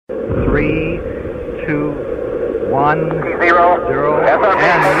1, 0, and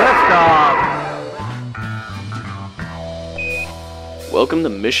liftoff. Welcome to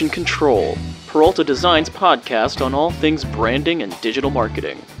Mission Control, Peralta Design's podcast on all things branding and digital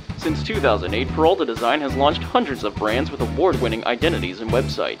marketing. Since 2008, Peralta Design has launched hundreds of brands with award-winning identities and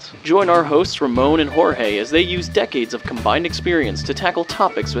websites. Join our hosts Ramon and Jorge as they use decades of combined experience to tackle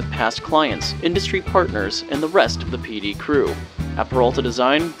topics with past clients, industry partners, and the rest of the PD crew. At Peralta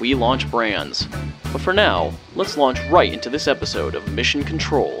Design, we launch brands. But for now, let's launch right into this episode of Mission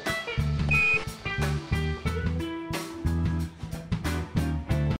Control.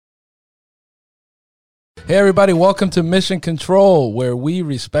 Hey everybody, welcome to Mission Control, where we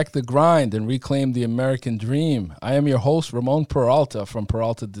respect the grind and reclaim the American dream. I am your host, Ramon Peralta from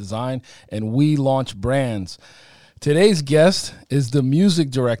Peralta Design, and we launch brands. Today's guest is the music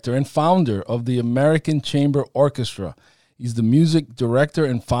director and founder of the American Chamber Orchestra. He's the music director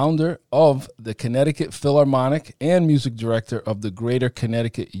and founder of the Connecticut Philharmonic and music director of the Greater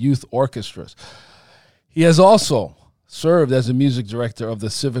Connecticut Youth Orchestras. He has also served as the music director of the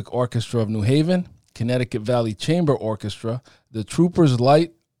Civic Orchestra of New Haven, Connecticut Valley Chamber Orchestra, the Troopers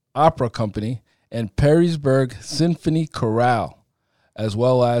Light Opera Company, and Perrysburg Symphony Chorale, as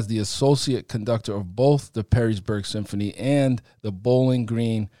well as the associate conductor of both the Perrysburg Symphony and the Bowling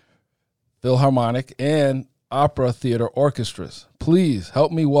Green Philharmonic and Opera Theater Orchestras. Please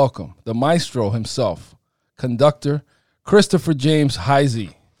help me welcome the maestro himself, conductor Christopher James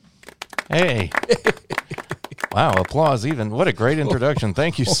Heisey. Hey. Wow, applause even. What a great introduction.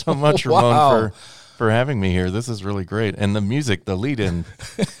 Thank you so much, Ramon, for having me here. This is really great. And the music, the lead-in,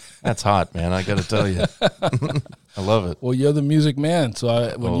 that's hot, man. I got to tell you. I love it. Well, you're the music man.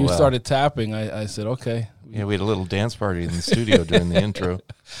 So when you started tapping, I said, okay. Yeah, we had a little dance party in the studio during the intro.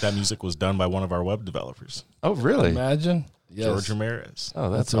 That music was done by one of our web developers. Oh, really? Imagine. Yes. George Ramirez. Oh,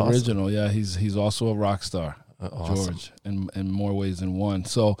 that's awesome. Original. Yeah, he's also a rock star, awesome. George, in more ways than one.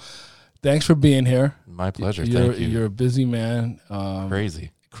 So thanks for being here. My pleasure. Thank you. You're a busy man.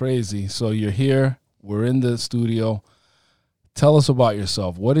 Crazy. So you're here. We're in the studio. Tell us about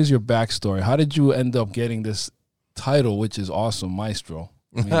yourself. What is your backstory? How did you end up getting this title, which is awesome, maestro?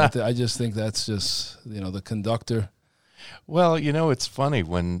 I mean, I just think that's just, the conductor. Well, it's funny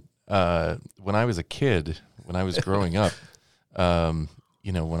when I was a kid, when I was growing up, when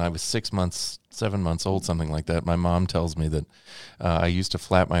I was 7 months old, something like that, my mom tells me that I used to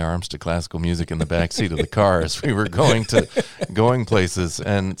flap my arms to classical music in the back seat of the car as we were going places.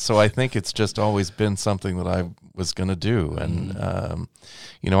 And so I think it's just always been something that I was going to do. And,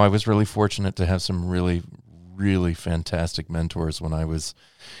 I was really fortunate to have some really, really fantastic mentors when I was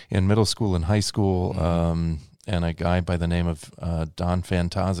in middle school and high school. And a guy by the name of Don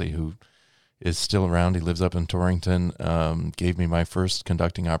Fantazzi, who is still around. He lives up in Torrington, gave me my first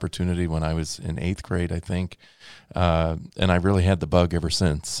conducting opportunity when I was in 8th grade, I think. And I really had the bug ever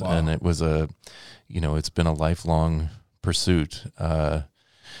since. Wow. And it was it's been a lifelong pursuit.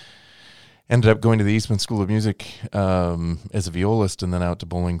 Ended up going to the Eastman School of Music as a violist and then out to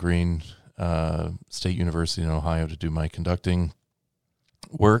Bowling Green State University in Ohio to do my conducting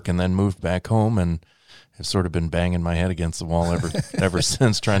work, and then moved back home and have sort of been banging my head against the wall ever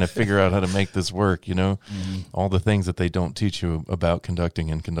since, trying to figure out how to make this work, all the things that they don't teach you about conducting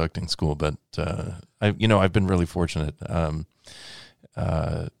in conducting school. But, I've been really fortunate over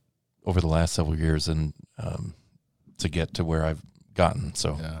the last several years and to get to where I've gotten.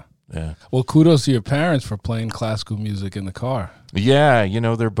 So, yeah. Well, kudos to your parents for playing classical music in the car. Yeah,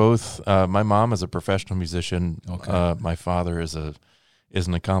 they're both, my mom is a professional musician. Okay. My father is an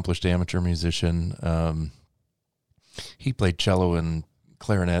accomplished amateur musician. He played cello and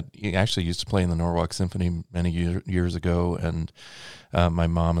clarinet. He actually used to play in the Norwalk Symphony many years ago. And my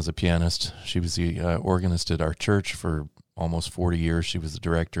mom is a pianist. She was the organist at our church for almost 40 years. She was the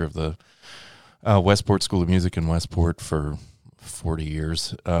director of the Westport School of Music in Westport for 40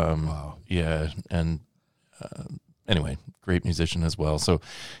 years. Wow. Yeah, and anyway, great musician as well. So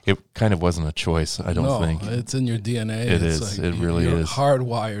it kind of wasn't a choice, I don't think. It's in your DNA. It is. It really is.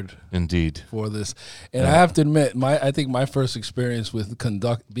 Hardwired. Indeed. For this. And I have to admit, I think my first experience with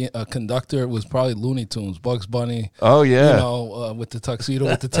being a conductor was probably Looney Tunes, Bugs Bunny. Oh, yeah. With the tuxedo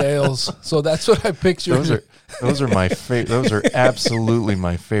with the tails. So that's what I pictured. Those are my favorite. Those are absolutely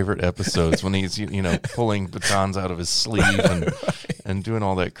my favorite episodes when he's, pulling batons out of his sleeve and doing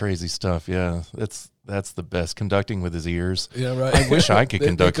all that crazy stuff. Yeah, that's the best. Conducting with his ears. Yeah, right. I wish I could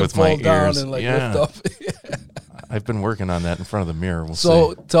conduct with my ears. And lift up. I've been working on that in front of the mirror. We'll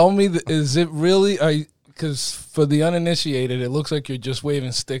see. Tell me, is it really? Because for the uninitiated, it looks like you're just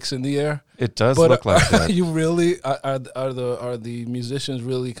waving sticks in the air. It does look like that. Are you really? Are the musicians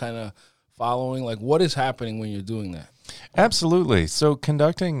really kind of following? Like, what is happening when you're doing that? Absolutely. So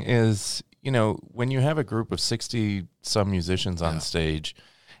conducting is, when you have a group of 60 some musicians on stage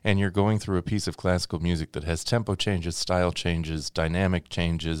and you're going through a piece of classical music that has tempo changes, style changes, dynamic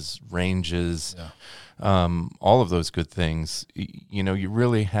changes, ranges, all of those good things, you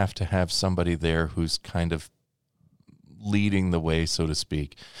really have to have somebody there who's kind of leading the way, so to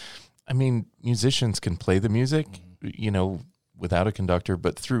speak. I mean, musicians can play the music, without a conductor,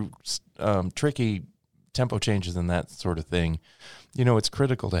 but through tricky tempo changes and that sort of thing, it's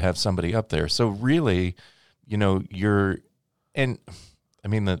critical to have somebody up there. So really, the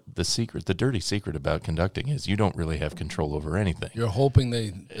secret, the dirty secret about conducting is you don't really have control over anything. You're hoping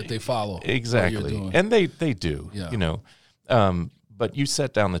that they follow. Exactly. What you're doing. And they do, but you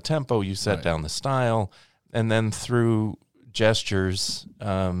set down the tempo, you set down the style, and then through gestures,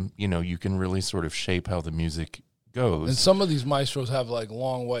 you can really sort of shape how the music goes. And some of these maestros have like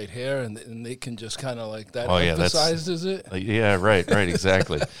long white hair, and they can just kind of like that. Oh yeah, emphasizes it. Yeah, right,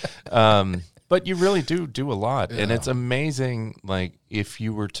 exactly. But you really do a lot, and it's amazing. Like if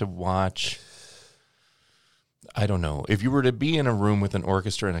you were to watch, I don't know, if you were to be in a room with an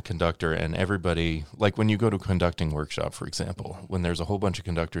orchestra and a conductor, and everybody, like when you go to a conducting workshop, for example, when there's a whole bunch of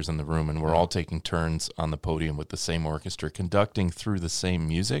conductors in the room and we're all taking turns on the podium with the same orchestra, conducting through the same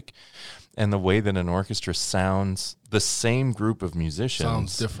music, and the way that an orchestra sounds, the same group of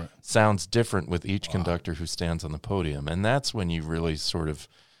musicians sounds different with each conductor who stands on the podium. And that's when you really sort of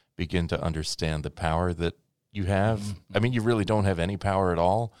begin to understand the power that you have. Mm-hmm. I mean, you really don't have any power at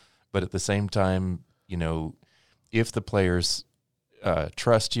all, but at the same time, if the players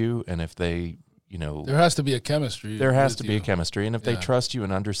trust you, and if they, there has to be a chemistry. There has to be a chemistry, and if they trust you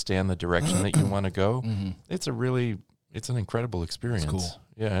and understand the direction that you want to go, it's an incredible experience. That's cool.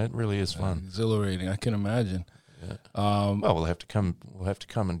 Yeah, it really is fun. Exhilarating. I can imagine. Yeah. Well, we'll have to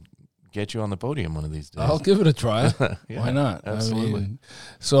come and get you on the podium one of these days. I'll give it a try. Yeah, why not? Absolutely.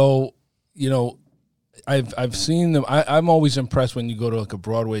 I've seen them. I'm always impressed when you go to like a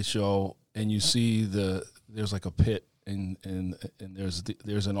Broadway show and you see there's like a pit and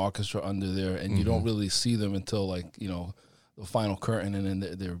there's an orchestra under there, and you don't really see them until like the final curtain, and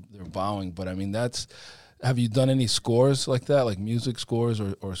then they're bowing. But I mean, have you done any scores like that, like music scores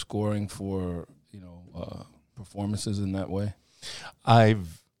or scoring for performances in that way?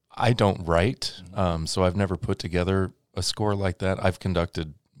 I don't write, so I've never put together a score like that. I've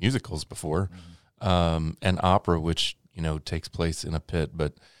conducted musicals before, and opera, which takes place in a pit,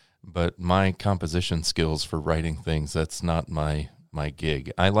 but my composition skills for writing things, that's not my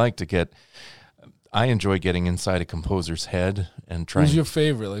gig. I enjoy getting inside a composer's head and trying. Who's your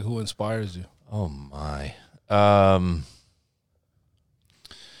favorite? Like, who inspires you? Oh my.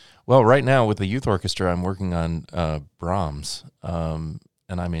 Well, right now with the youth orchestra, I'm working on Brahms, and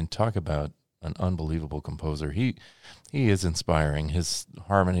I mean, talk about an unbelievable composer. He is inspiring. His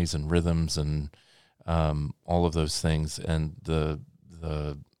harmonies and rhythms and all of those things, and the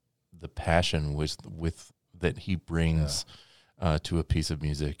passion with that he brings to a piece of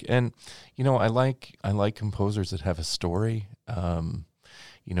music. And I like composers that have a story.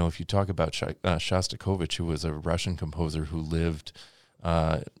 If you talk about Shostakovich, who was a Russian composer who lived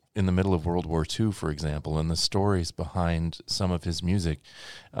in the middle of World War II, for example, and the stories behind some of his music,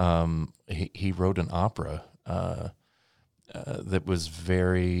 he wrote an opera that was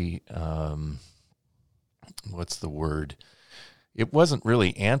very, what's the word? It wasn't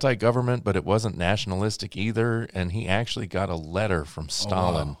really anti-government, but it wasn't nationalistic either, and he actually got a letter from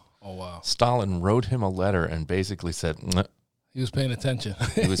Stalin. Oh, wow. Stalin wrote him a letter and basically said... He was paying attention.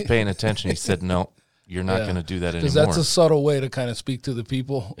 He was paying attention. He said, no, you're not going to do that anymore. Because that's a subtle way to kind of speak to the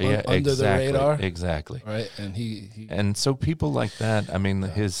people under the radar. Exactly. Right, and he and so people like that, I mean,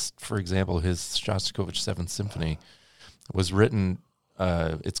 for example, his Shostakovich 7th Symphony was written,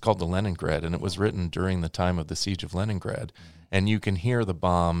 it's called the Leningrad, and it was written during the time of the Siege of Leningrad. And you can hear the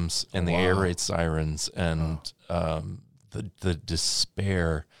bombs and the air raid sirens and the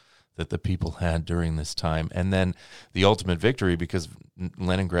despair that the people had during this time. And then the ultimate victory, because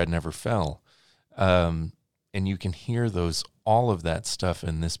Leningrad never fell. And you can hear all of that stuff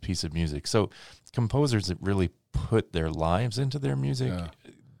in this piece of music. So composers that really put their lives into their music,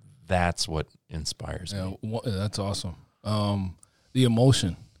 that's what inspires me. That's awesome. The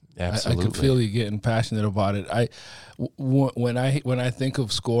emotion. Absolutely. I could feel you getting passionate about it. When I think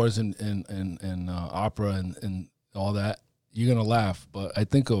of scores and opera and all that, you're gonna laugh, but I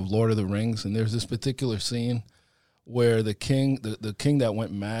think of Lord of the Rings, and there's this particular scene where the king that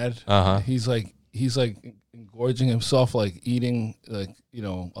went mad, he's like engorging himself, like eating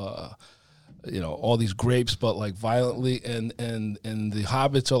all these grapes, but like violently, and the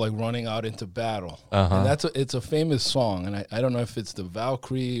hobbits are like running out into battle. And it's a famous song, and I don't know if it's the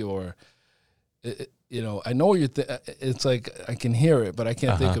Valkyrie or, I know what it's like I can hear it, but I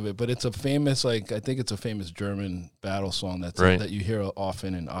can't think of it. But it's a famous, I think it's a famous German battle song that you hear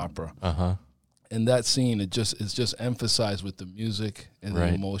often in opera. And that scene, it's just emphasized with the music and the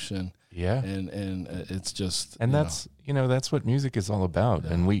emotion. Yeah, and it's just, that's that's what music is all about,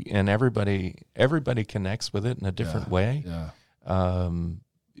 and everybody connects with it in a different way. Yeah,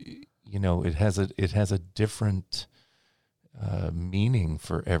 it has a different meaning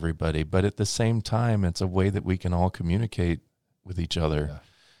for everybody, but at the same time, it's a way that we can all communicate with each other. Yeah.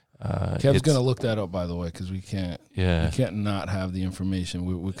 Kev's going to look that up, by the way, because we can't not have the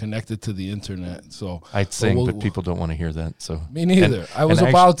information. We're connected to the internet, so I'd sing, but people don't want to hear that. So me neither. I was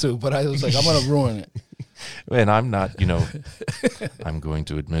about to, but I was like, I'm going to ruin it. And I'm not, I'm going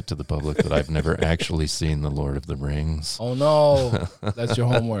to admit to the public that I've never actually seen The Lord of the Rings. Oh no, that's your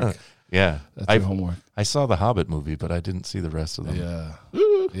homework. Yeah, that's your homework. I saw the Hobbit movie, but I didn't see the rest of them.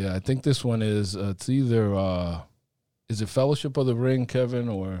 Yeah. I think this one is. It's either is it Fellowship of the Ring, Kevin,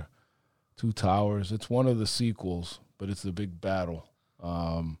 or Two Towers? It's one of the sequels, but it's the big battle.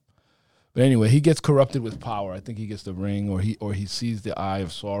 But anyway, he gets corrupted with power. I think he gets the ring, or he sees the eye of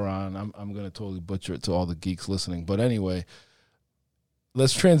Sauron. I'm going to totally butcher it to all the geeks listening. But anyway,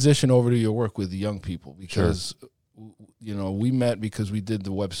 let's transition over to your work with young people, because we met because we did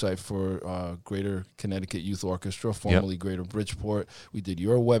the website for Greater Connecticut Youth Orchestra, formerly Greater Bridgeport. We did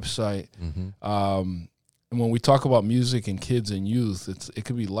your website. And when we talk about music and kids and youth, it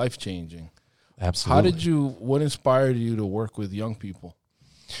could be life-changing. Absolutely. What inspired you to work with young people?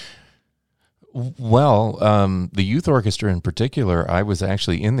 Well, the youth orchestra in particular, I was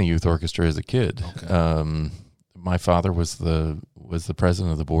actually in the youth orchestra as a kid. Okay. My father was the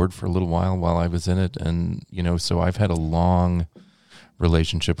president of the board for a little while I was in it, and so I've had a long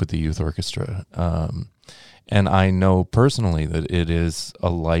relationship with the youth orchestra, and I know personally that it is a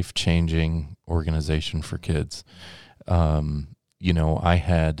life-changing organization for kids. I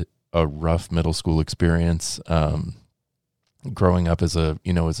had a rough middle school experience. Growing up as a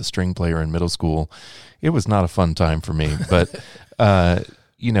string player in middle school, it was not a fun time for me. But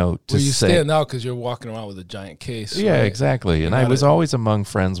you stand out because you're walking around with a giant case. Yeah, right? Exactly. And I was always among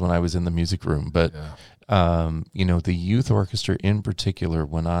friends when I was in the music room. But the youth orchestra in particular,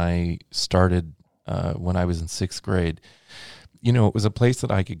 when I started, when I was in 6th grade, it was a place that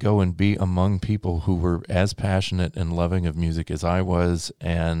I could go and be among people who were as passionate and loving of music as I was,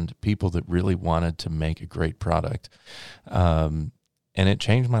 and people that really wanted to make a great product. And it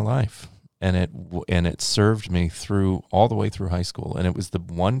changed my life, and it served me all the way through high school. And it was the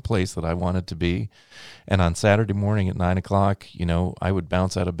one place that I wanted to be. And on Saturday morning at 9 o'clock, I would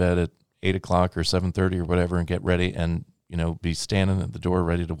bounce out of bed at 8 o'clock or 7:30 or whatever and get ready and, be standing at the door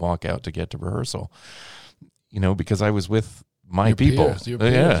ready to walk out to get to rehearsal, because I was with my your people, peers, your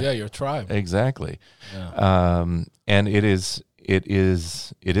peers, your tribe. Exactly. Yeah. And it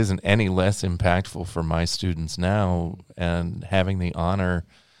isn't any less impactful for my students now, and having the honor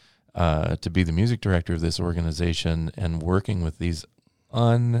to be the music director of this organization and working with these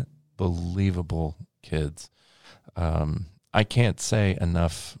unbelievable kids. I can't say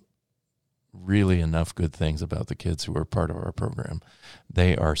enough good things about the kids who are part of our program.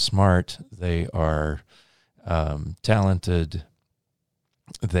 They are smart. They are talented.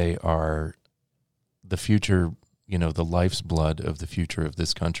 They are the future, the life's blood of the future of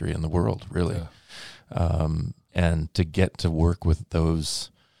this country and the world, really. Yeah. And to get to work with those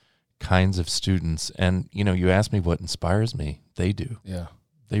kinds of students, and you asked me what inspires me. They do. Yeah,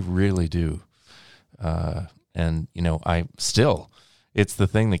 they really do. And I still, it's the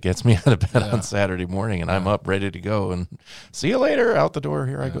thing that gets me out of bed on Saturday morning, and I'm up ready to go. And see you later, out the door.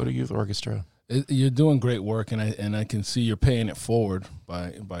 Here I go to youth orchestra. You're doing great work, and I can see you're paying it forward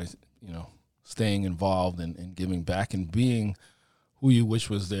by staying involved and giving back and being who you wish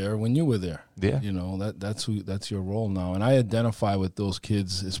was there when you were there. Yeah, that's your role now, and I identify with those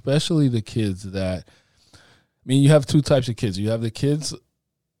kids, especially the kids that. You have two types of kids. You have the kids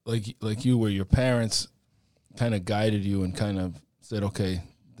like you, where your parents kind of guided you and kind of said, "Okay,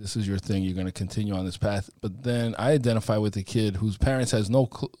 this is your thing. You're going to continue on this path." But then I identify with the kid whose parents has no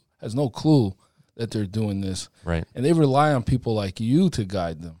clue that they're doing this, right? And they rely on people like you to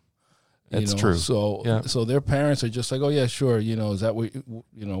guide them. That's true. So their parents are just like, "Oh yeah, sure. Is that where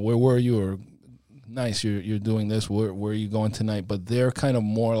where were you?" Or nice, you're doing this. Where are you going tonight? But they're kind of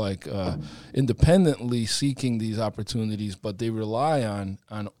more like independently seeking these opportunities, but they rely on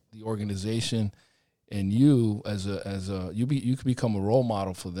the organization and you as you could become a role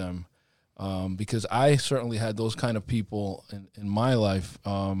model for them. because I certainly had those kind of people in my life.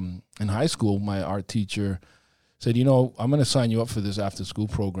 In high school, my art teacher said, I'm going to sign you up for this after school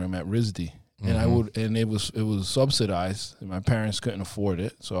program at RISD. And it was subsidized, and my parents couldn't afford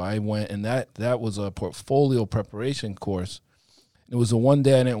it. So I went, and that was a portfolio preparation course. It was the one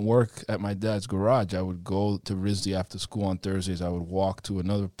day I didn't work at my dad's garage. I would go to RISD after school on Thursdays. I would walk to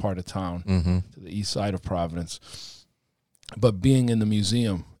another part of town, to the east side of Providence. But being in the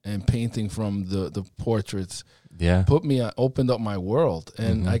museum and painting from the portraits opened up my world.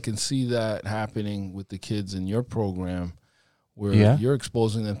 And I can see that happening with the kids in your program, where you're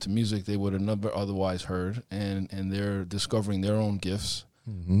exposing them to music they would have never otherwise heard, and they're discovering their own gifts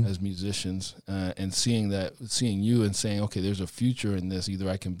as musicians, and seeing you and saying, okay, there's a future in this. Either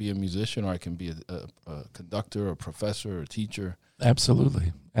I can be a musician, or I can be a conductor, or a professor, or a teacher.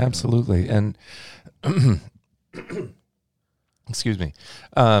 Absolutely. And excuse me.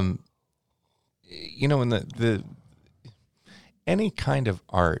 In the any kind of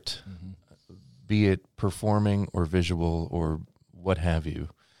art, be it performing or visual or what have you,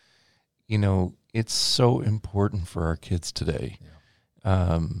 it's so important for our kids today,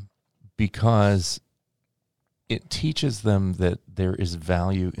 because it teaches them that there is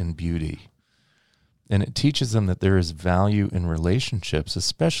value in beauty, and it teaches them that there is value in relationships,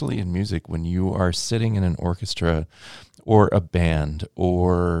 especially in music, when you are sitting in an orchestra or a band,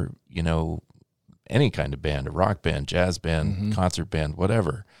 or, any kind of band, a rock band, jazz band, concert band,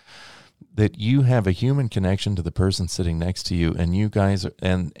 whatever, that you have a human connection to the person sitting next to you, and you guys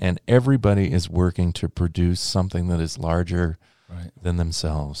and everybody is working to produce something that is larger than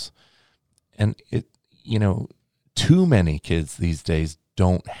themselves. And too many kids these days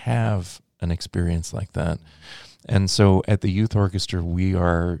don't have an experience like that. And so at the youth orchestra, we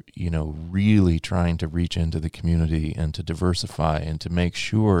are, really trying to reach into the community and to diversify and to make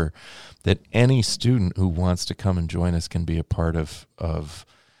sure that any student who wants to come and join us can be a part of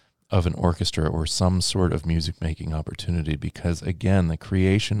an orchestra or some sort of music-making opportunity. Because, again, the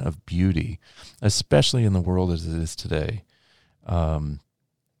creation of beauty, especially in the world as it is today,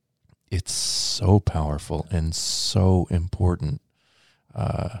 it's so powerful and so important.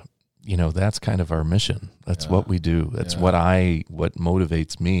 That's kind of our mission. That's what we do. That's what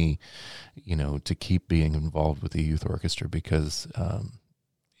motivates me, to keep being involved with the youth orchestra, because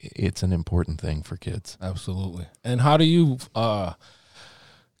it's an important thing for kids. Absolutely. And how do you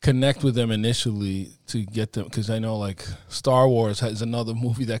connect with them initially to get them? Because I know, like, Star Wars has another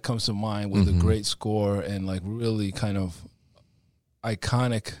movie that comes to mind with a great score and, like, really kind of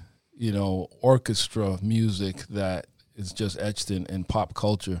iconic, orchestra music that is just etched in pop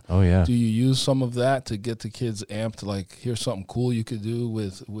culture. Oh yeah. Do you use some of that to get the kids amped? Like, here's something cool you could do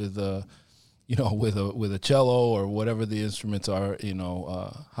with a cello or whatever the instruments are.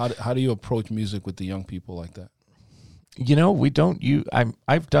 How do you approach music with the young people like that? We don't use.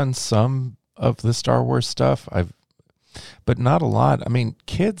 I've done some of the Star Wars stuff. But not a lot. I mean,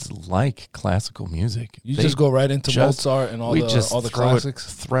 kids like classical music. They just go right into Mozart and all the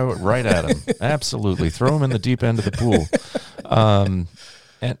classics? Throw it right at them. Absolutely. Throw them in the deep end of the pool. And,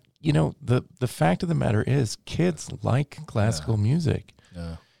 the fact of the matter is, kids like classical music.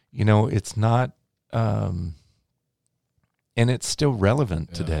 Yeah. It's not, and it's still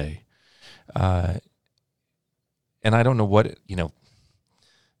relevant today. And I don't know what,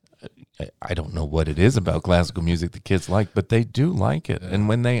 I don't know what it is about classical music the kids like, but they do like it. Yeah. And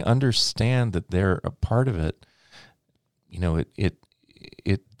when they understand that they're a part of it,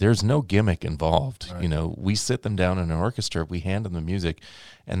 there's no gimmick involved. Right. We sit them down in an orchestra, we hand them the music,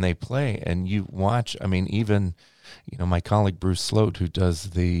 and they play. And you watch. I mean, even my colleague Bruce Sloat, who does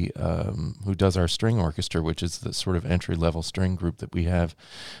our string orchestra, which is the sort of entry level string group that we have.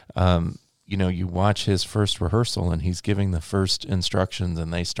 You watch his first rehearsal and he's giving the first instructions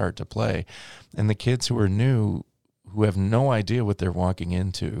and they start to play. And the kids who are new, who have no idea what they're walking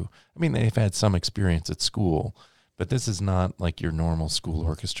into, I mean, they've had some experience at school, but this is not like your normal school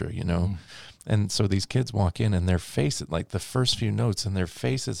orchestra, And so these kids walk in and their faces, like the first few notes, and their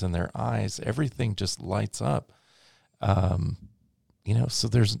faces and their eyes, everything just lights up. So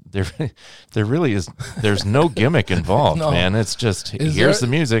there really is, there's no gimmick involved, man. It's just, here's the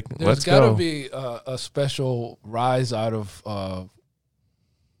music. Let's go. There's got to be a special rise out of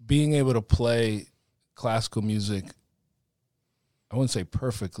being able to play classical music. I wouldn't say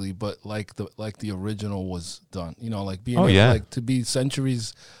perfectly, but like the original was done. Like being able to be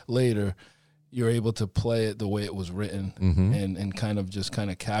centuries later, you're able to play it the way it was written, and kind of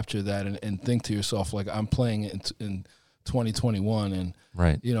capture that and think to yourself, like, I'm playing it in 2021, and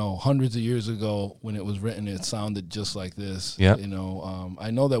Right. hundreds of years ago when it was written, it sounded just like this. Yep.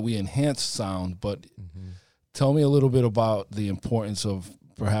 I know that we enhance sound, but tell me a little bit about the importance of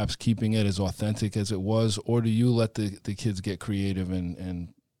perhaps keeping it as authentic as it was, or do you let the kids get creative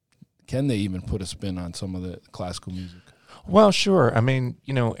and can they even put a spin on some of the classical music? Well, sure. I mean,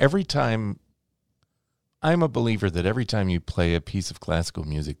 every time, I'm a believer that every time you play a piece of classical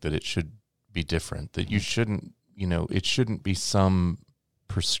music, that it should be different, that you shouldn't, it shouldn't be some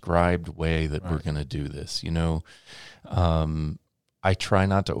prescribed way that we're going to do this. I try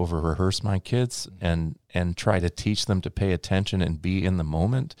not to over rehearse my kids and try to teach them to pay attention and be in the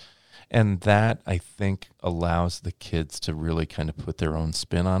moment. And that, I think, allows the kids to really kind of put their own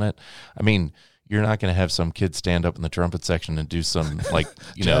spin on it. I mean, you're not going to have some kid stand up in the trumpet section and do some,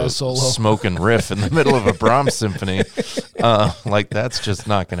 smoking riff in the middle of a Brahms symphony. That's just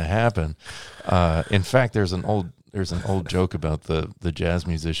not going to happen. In fact, there's an old joke about the jazz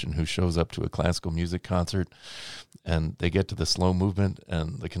musician who shows up to a classical music concert, and they get to the slow movement,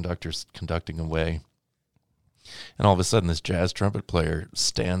 and the conductor's conducting away. And all of a sudden, this jazz trumpet player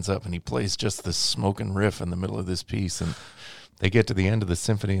stands up, and he plays just this smoking riff in the middle of this piece. And they get to the end of the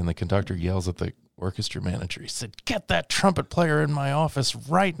symphony, and the conductor yells at the orchestra manager. He said, "Get that trumpet player in my office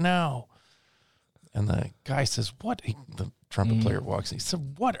right now." And the guy says, "What?" The trumpet player walks in. He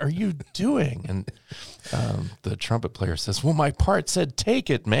said, "What are you doing?" And the trumpet player says, "Well, my part said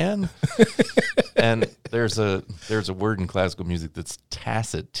take it, man." And there's a word in classical music that's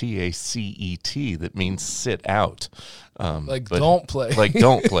tacet, T-A-C-E-T, that means sit out. Don't play. Like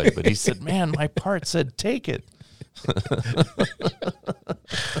don't play. But he said, "Man, my part said take it."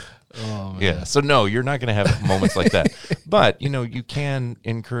 Oh, man. Yeah. So no, you're not going to have moments like that. But, you can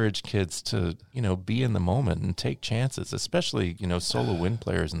encourage kids to, be in the moment and take chances, especially, solo wind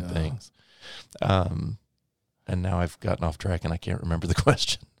players and things. And now I've gotten off track and I can't remember the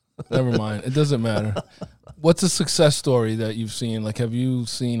question. Never mind. It doesn't matter. What's a success story that you've seen? Like, have you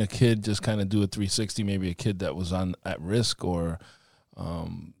seen a kid just kind of do a 360, maybe a kid that was at risk or,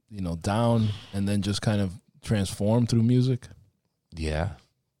 down, and then just kind of transform through music? Yeah.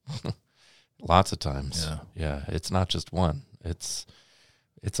 Lots of times. Yeah. It's not just one. It's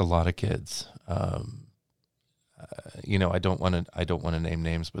a lot of kids. I don't want to name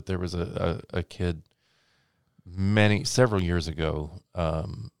names, but there was a kid several years ago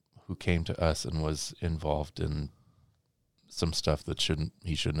who came to us and was involved in some stuff that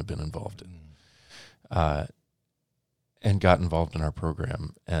he shouldn't have been involved in, and got involved in our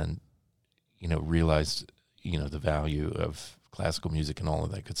program and realized the value of classical music and all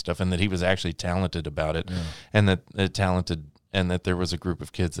of that good stuff, and that he was actually talented about it, and that there was a group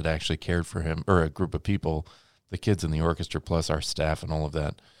of kids that actually cared for him, or a group of people, the kids in the orchestra plus our staff and all of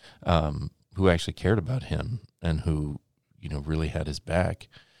that, who actually cared about him and who really had his back.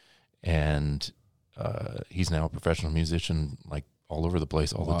 And he's now a professional musician, like all over the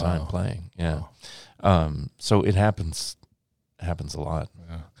place all the time playing. Yeah. Wow. So it happens a lot.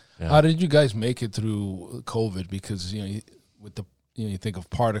 Yeah. How did you guys make it through COVID? Because with the you think of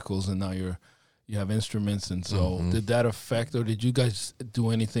particles, and now you have instruments, and so did that affect, or did you guys do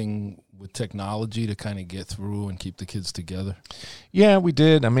anything with technology to kind of get through and keep the kids together? Yeah, we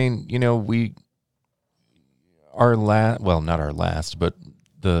did. I mean, not our last, but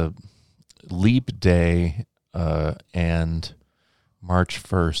the Leap Day and March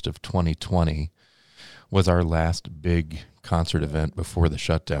 1st of 2020 was our last big concert event before the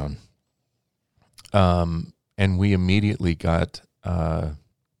shutdown. And we immediately got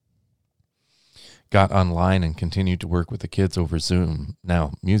online and continued to work with the kids over Zoom.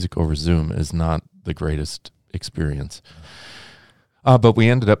 Now, music over Zoom is not the greatest experience. But we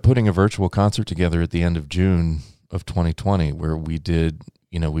ended up putting a virtual concert together at the end of June of 2020, where we did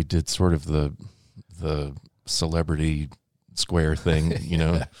sort of the celebrity square thing,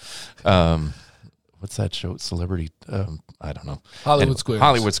 what's that show? Celebrity, I don't know. Hollywood Squares.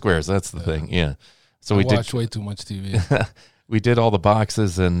 Hollywood Squares, that's the thing, yeah. So I watch way too much TV. We did all the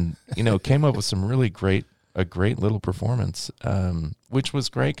boxes and, came up with some really great little performance, which was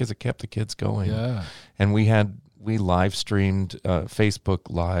great because it kept the kids going. Yeah. And we live streamed Facebook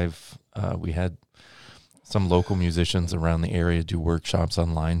Live. We had some local musicians around the area do workshops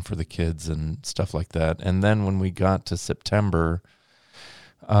online for the kids and stuff like that. And then when we got to September,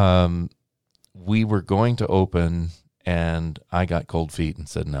 we were going to open, and I got cold feet and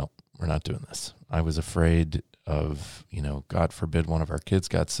said, no, we're not doing this. I was afraid of, God forbid one of our kids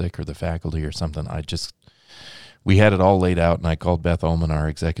got sick or the faculty or something. We had it all laid out, and I called Beth Ullman, our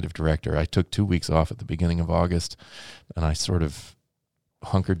executive director. I took 2 weeks off at the beginning of August, and I sort of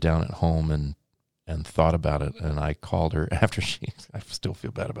hunkered down at home and and thought about it. And I called her after I still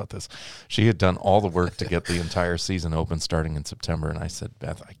feel bad about this. She had done all the work to get the entire season open starting in September. And I said,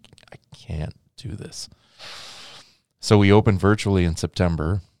 Beth, I can't do this. So we opened virtually in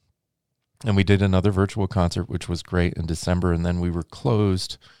September, and we did another virtual concert, which was great in December. And then we were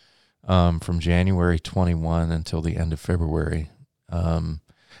closed from January 21 until the end of February. And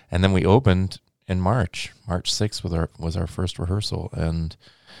then we opened in March. March 6th was our first rehearsal, and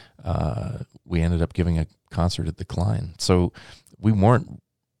we ended up giving a concert at the Klein. So we weren't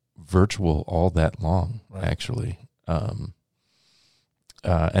virtual all that long, actually. And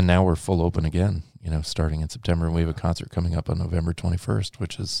now we're full open again, starting in September. And we have a concert coming up on November 21st,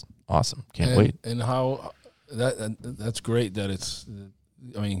 which is awesome. Can't wait. And how that's great that it's,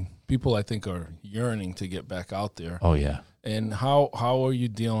 people I think are yearning to get back out there. Oh, yeah. And how are you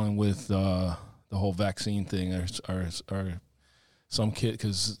dealing with the whole vaccine thing? Are some kids,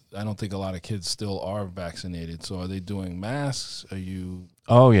 because I don't think a lot of kids still are vaccinated. So are they doing masks? Are you?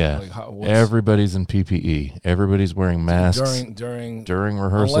 Oh, yeah. Everybody's in PPE. Everybody's wearing masks during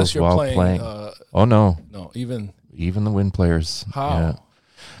rehearsals while playing. Oh, no. No, even the wind players. How? Yeah.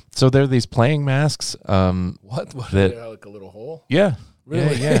 So there are these playing masks. What? They have like a little hole? Yeah.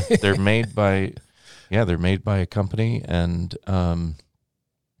 Really? Yeah. They're made by a company, and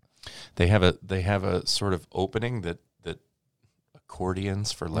they have a sort of opening that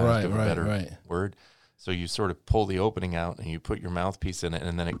accordions, for lack of a better word. So you sort of pull the opening out and you put your mouthpiece in it,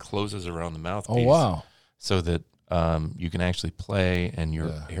 and then it closes around the mouthpiece. Oh, wow. So that you can actually play, and your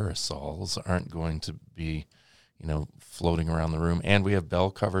aerosols aren't going to be, floating around the room. And we have bell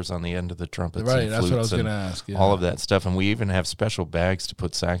covers on the end of the trumpets and flutes. That's what I was going to ask. Yeah. All of that stuff. And we even have special bags to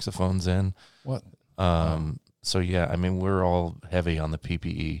put saxophones in. What? So, yeah, we're all heavy on the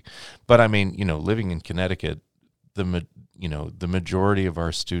PPE. But, living in Connecticut, the majority of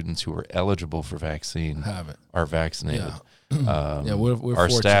our students who are eligible for vaccine are vaccinated. Yeah. We're our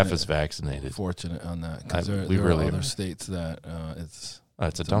staff is vaccinated. Fortunate on that, because there really are other states that it's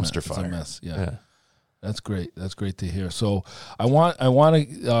a dumpster fire. It's a mess. Yeah. That's great. That's great to hear. So I want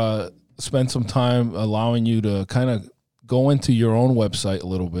to spend some time allowing you to kind of go into your own website a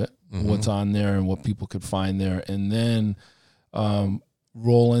little bit, what's on there and what people could find there, and then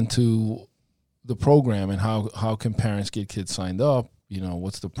roll into the program and how can parents get kids signed up?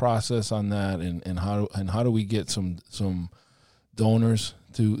 What's the process on that, and how do we get some donors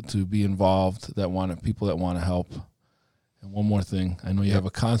to be involved people that want to help? And one more thing, I know you have a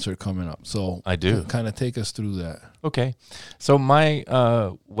concert coming up, so I do. Kind of take us through that. Okay, so my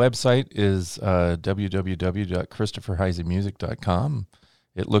website is www.christopherheiseymusic.com.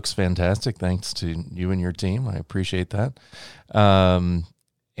 It looks fantastic, thanks to you and your team. I appreciate that.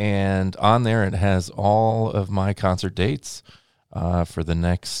 And on there, it has all of my concert dates for the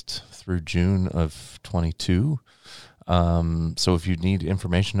next through June of 22. So if you need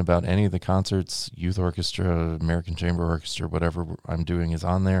information about any of the concerts, youth orchestra, American Chamber Orchestra, whatever I'm doing is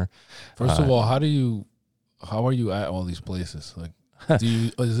on there. First of all, how are you at all these places? Like, do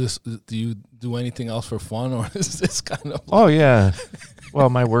you do anything else for fun, or is this kind of? Oh yeah, well,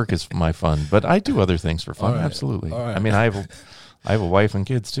 my work is my fun, but I do other things for fun. All right. Absolutely. All right. I have a wife and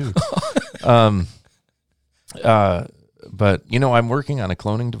kids too. But, I'm working on a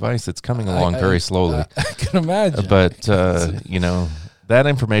cloning device. It's coming along very slowly. I can imagine. But, that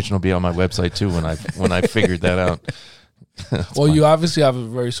information will be on my website, too, when I figured that out. Well, you obviously have a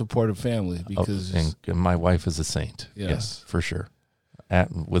very supportive family, because... and my wife is a saint. Yeah. Yes, for sure.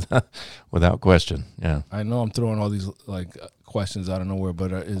 Without question, yeah. I know I'm throwing all these, questions out of nowhere,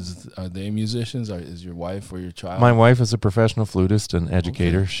 but are they musicians? Is your wife or your child? My wife is a professional flutist and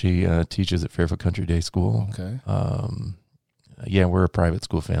educator. Okay. She teaches at Fairfield Country Day School. Okay. We're a private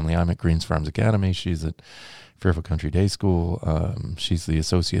school family. I'm at Greens Farms Academy. She's at Fairfield Country Day School. She's the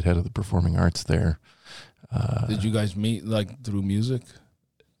associate head of the performing arts there. Did you guys meet through music?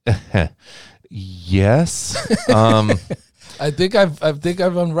 Yes. I think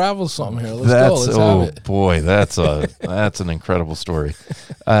I've unraveled something here. Let's have it. Boy, that's an incredible story.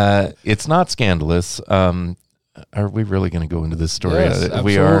 It's not scandalous. Are we really going to go into this story? Yes, absolutely.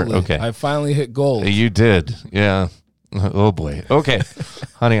 We are. Okay. I finally hit gold. You did. Yeah. Oh boy. Okay.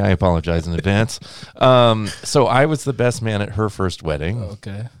 Honey, I apologize in advance. So I was the best man at her first wedding.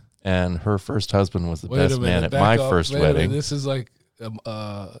 Okay. And her first husband was the best man at my first wedding. This is like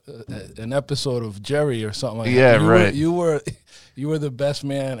an episode of Jerry or something like that. Yeah, right. You were the best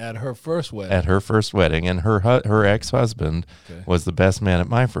man at her first wedding. At her first wedding, and her ex-husband was the best man at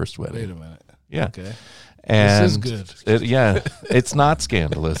my first wedding. Wait a minute. Yeah. Okay. And this is good. It's not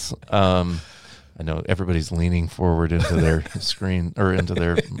scandalous. I know everybody's leaning forward into their screen or into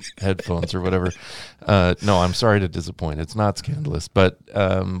their headphones or whatever. No, I'm sorry to disappoint. It's not scandalous, but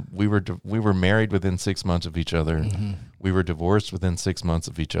we were married within 6 months of each other. Mm-hmm. We were divorced within 6 months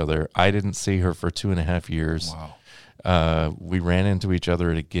of each other. I didn't see her for 2.5 years. Wow. We ran into each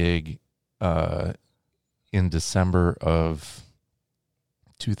other at a gig in December of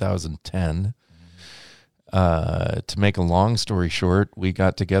 2010. To make a long story short, we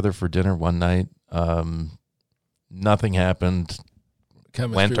got together for dinner one night. Nothing happened.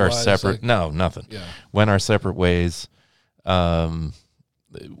 Went our separate. Nothing. Yeah. Went our separate ways.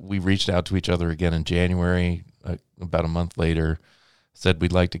 We reached out to each other again in January. About a month later, said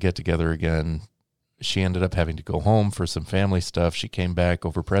we'd like to get together again. She ended up having to go home for some family stuff. She came back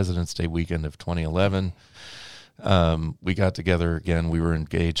over President's Day weekend of 2011. We got together again. We were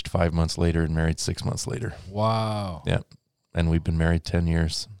engaged 5 months later and married 6 months later. Wow. Yeah. And we've been married 10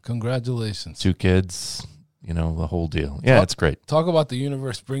 years. Congratulations. 2 kids, the whole deal. Yeah, it's great. Talk about the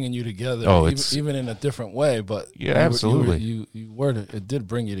universe bringing you together. Oh, it's even in a different way, but yeah, absolutely. It did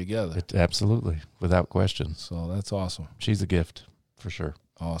bring you together. Absolutely, without question. So that's awesome. She's a gift for sure.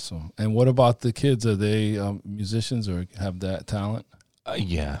 Awesome. And what about the kids? Are they musicians or have that talent?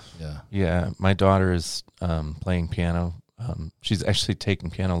 Yeah. Yeah. My daughter is playing piano. She's actually taking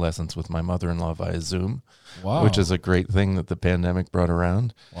piano lessons with my mother-in-law via Zoom, Wow. which is a great thing that the pandemic brought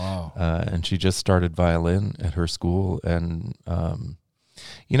around. Wow. And she just started violin at her school. And,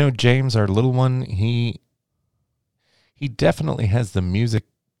 James, our little one, he definitely has the music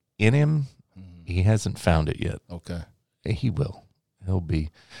in him. He hasn't found it yet. Okay. He will.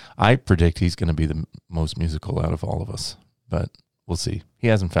 I predict he's going to be the most musical out of all of us, but we'll see. He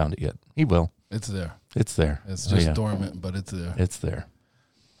hasn't found it yet. He will. It's there. It's there. It's just dormant, but it's there. It's there.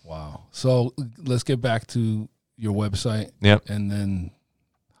 Wow. So let's get back to your website. Yep. And then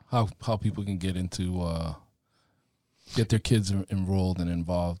how people can get into get their kids enrolled and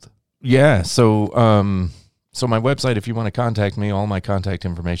involved. Yeah. So my website, if you want to contact me, all my contact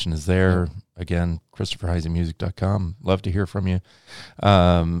information is there. Again, ChristopherHeiseyMusic.com. Love to hear from you.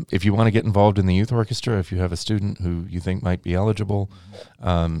 If you want to get involved in the youth orchestra, if you have a student who you think might be eligible,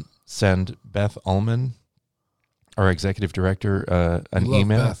 send Beth Ullman, our executive director, an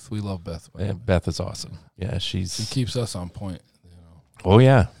email. We love Beth. Beth is awesome. Yeah, she keeps us on point. Oh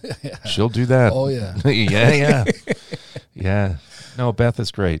yeah, she'll do that. Oh yeah, yeah. Yeah. No, Beth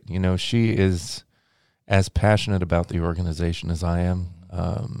is great. She is as passionate about the organization as I am.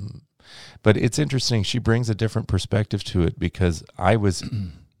 But it's interesting. She brings a different perspective to it because I was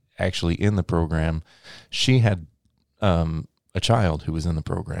actually in the program. She had a child who was in the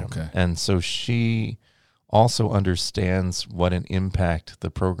program. Okay. And so she also understands what an impact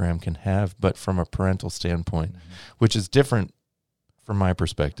the program can have, but from a parental standpoint, which is different from my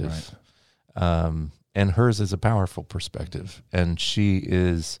perspective. Right. And hers is a powerful perspective. And she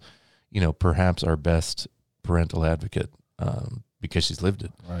is, perhaps our best parental advocate because she's lived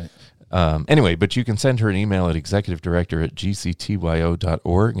it. Right. Anyway, but you can send her an email at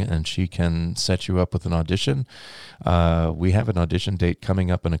executivedirector@gctyo.org, and she can set you up with an audition. We have an audition date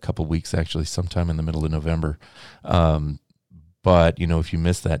coming up in a couple weeks, actually, sometime in the middle of November. But if you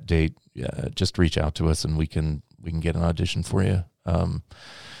miss that date, just reach out to us, and we can get an audition for you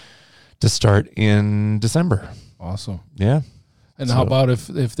to start in December. Awesome. Yeah. And how about if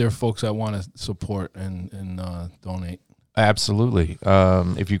there are folks that want to support and donate? Absolutely.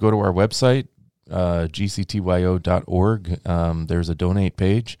 If you go to our website, gctyo.org, there's a donate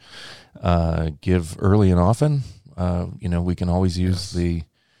page. Give early and often. We can always use the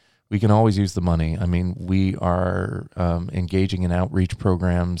money. I mean, we are engaging in outreach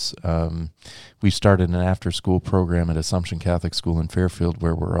programs. We started an after-school program at Assumption Catholic School in Fairfield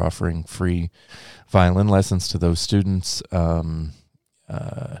where we're offering free violin lessons to those students.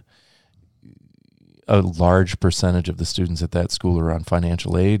 A large percentage of the students at that school are on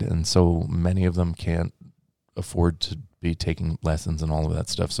financial aid, and so many of them can't afford to be taking lessons and all of that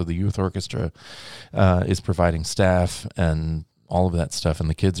stuff. So the youth orchestra is providing staff and all of that stuff, and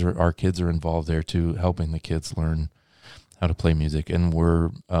our kids are involved there too, helping the kids learn how to play music. And we're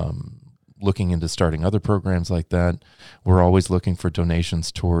looking into starting other programs like that. We're always looking for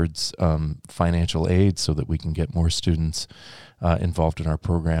donations towards financial aid so that we can get more students involved in our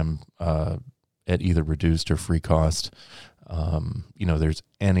program at either reduced or free cost. There's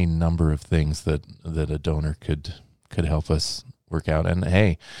any number of things that a donor could help us work out. And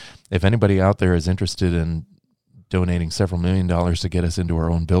hey, if anybody out there is interested in donating several $1 million to get us into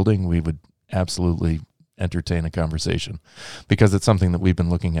our own building, we would absolutely entertain a conversation because it's something that we've been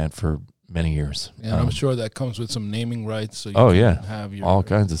looking at for many years. And I'm sure that comes with some naming rights. So you Oh can yeah, have your, all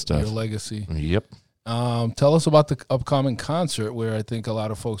kinds of your stuff. legacy. Yep. Tell us about the upcoming concert where I think a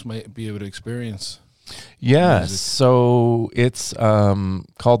lot of folks might be able to experience. Yeah, music. so it's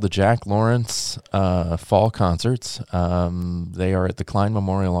called the Jack Lawrence Fall Concerts. They are at the Klein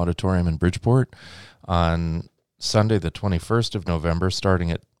Memorial Auditorium in Bridgeport on Sunday, the 21st of November,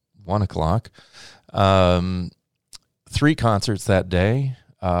 starting at 1 o'clock. 3 concerts that day.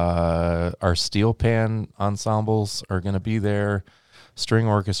 Our steel pan ensembles are going to be there, string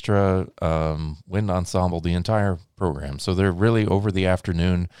orchestra, wind ensemble, the entire program. So they're really over the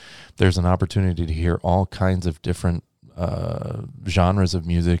afternoon. There's an opportunity to hear all kinds of different genres of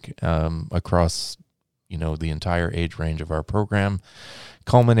music across, the entire age range of our program,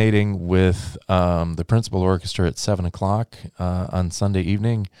 culminating with the principal orchestra at 7 o'clock on Sunday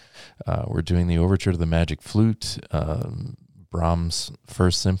evening. We're doing the Overture to the Magic Flute, Brahms'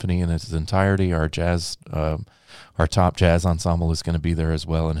 First Symphony in its entirety. Our top jazz ensemble is going to be there as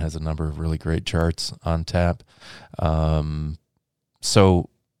well and has a number of really great charts on tap. So,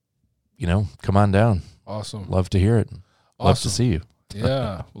 come on down. Awesome. Love to hear it. Love to Awesome. see you.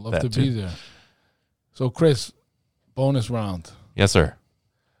 Yeah, love That to be too. there. So, Chris, bonus round. Yes, sir.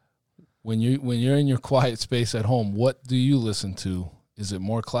 When you're in your quiet space at home, what do you listen to? Is it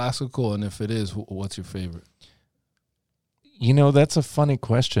more classical? And if it is, what's your favorite? That's a funny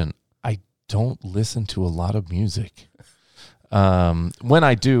question. I don't listen to a lot of music. When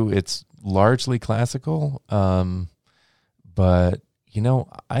I do, it's largely classical. But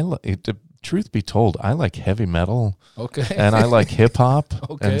truth be told, I like heavy metal. Okay. And I like hip hop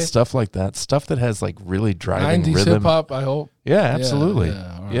Okay. and stuff like that. Stuff that has like really driving 90s rhythm. hip hop, I hope. Yeah, absolutely.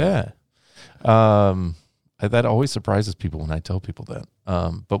 Yeah, all right. Yeah. That always surprises people when I tell people that.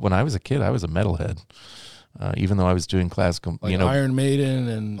 But when I was a kid, I was a metalhead. Even though I was doing classical, Like Iron Maiden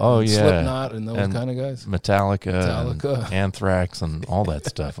and, Oh, and yeah. Slipknot and those And kind of guys. Metallica. Metallica. And Anthrax and all that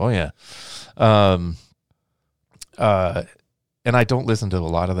stuff. Oh yeah. And I don't listen to a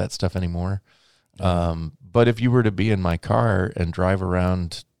lot of that stuff anymore. But if you were to be in my car and drive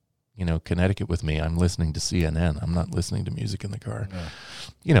around, Connecticut with me, I'm listening to CNN. I'm not listening to music in the car.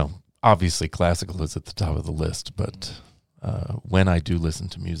 Yeah. Obviously classical is at the top of the list, but when I do listen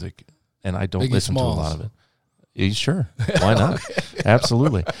to music, and I don't Biggie listen Smalls. to a lot of it. Sure. Why not?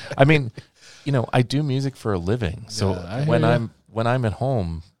 Absolutely. I mean, I do music for a living. So Yeah, I hear when ya. when I'm at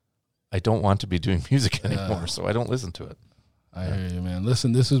home, I don't want to be doing music Yeah. anymore, so I don't listen to it. I hear you, man.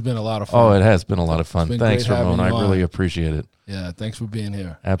 Listen, this has been a lot of fun. Oh, it has been a lot of fun. been Thanks, great having Ramon. I you really on. appreciate it. Yeah, thanks for being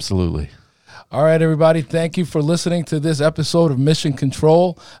here. Absolutely. All right, everybody. Thank you for listening to this episode of Mission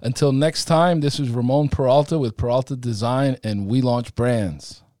Control. Until next time, this is Ramon Peralta with Peralta Design, and we launch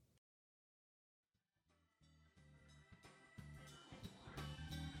brands.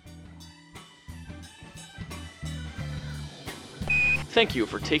 Thank you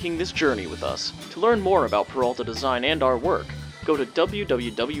for taking this journey with us. To learn more about Peralta Design and our work, go to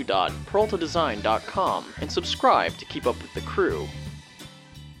www.peraltadesign.com and subscribe to keep up with the crew.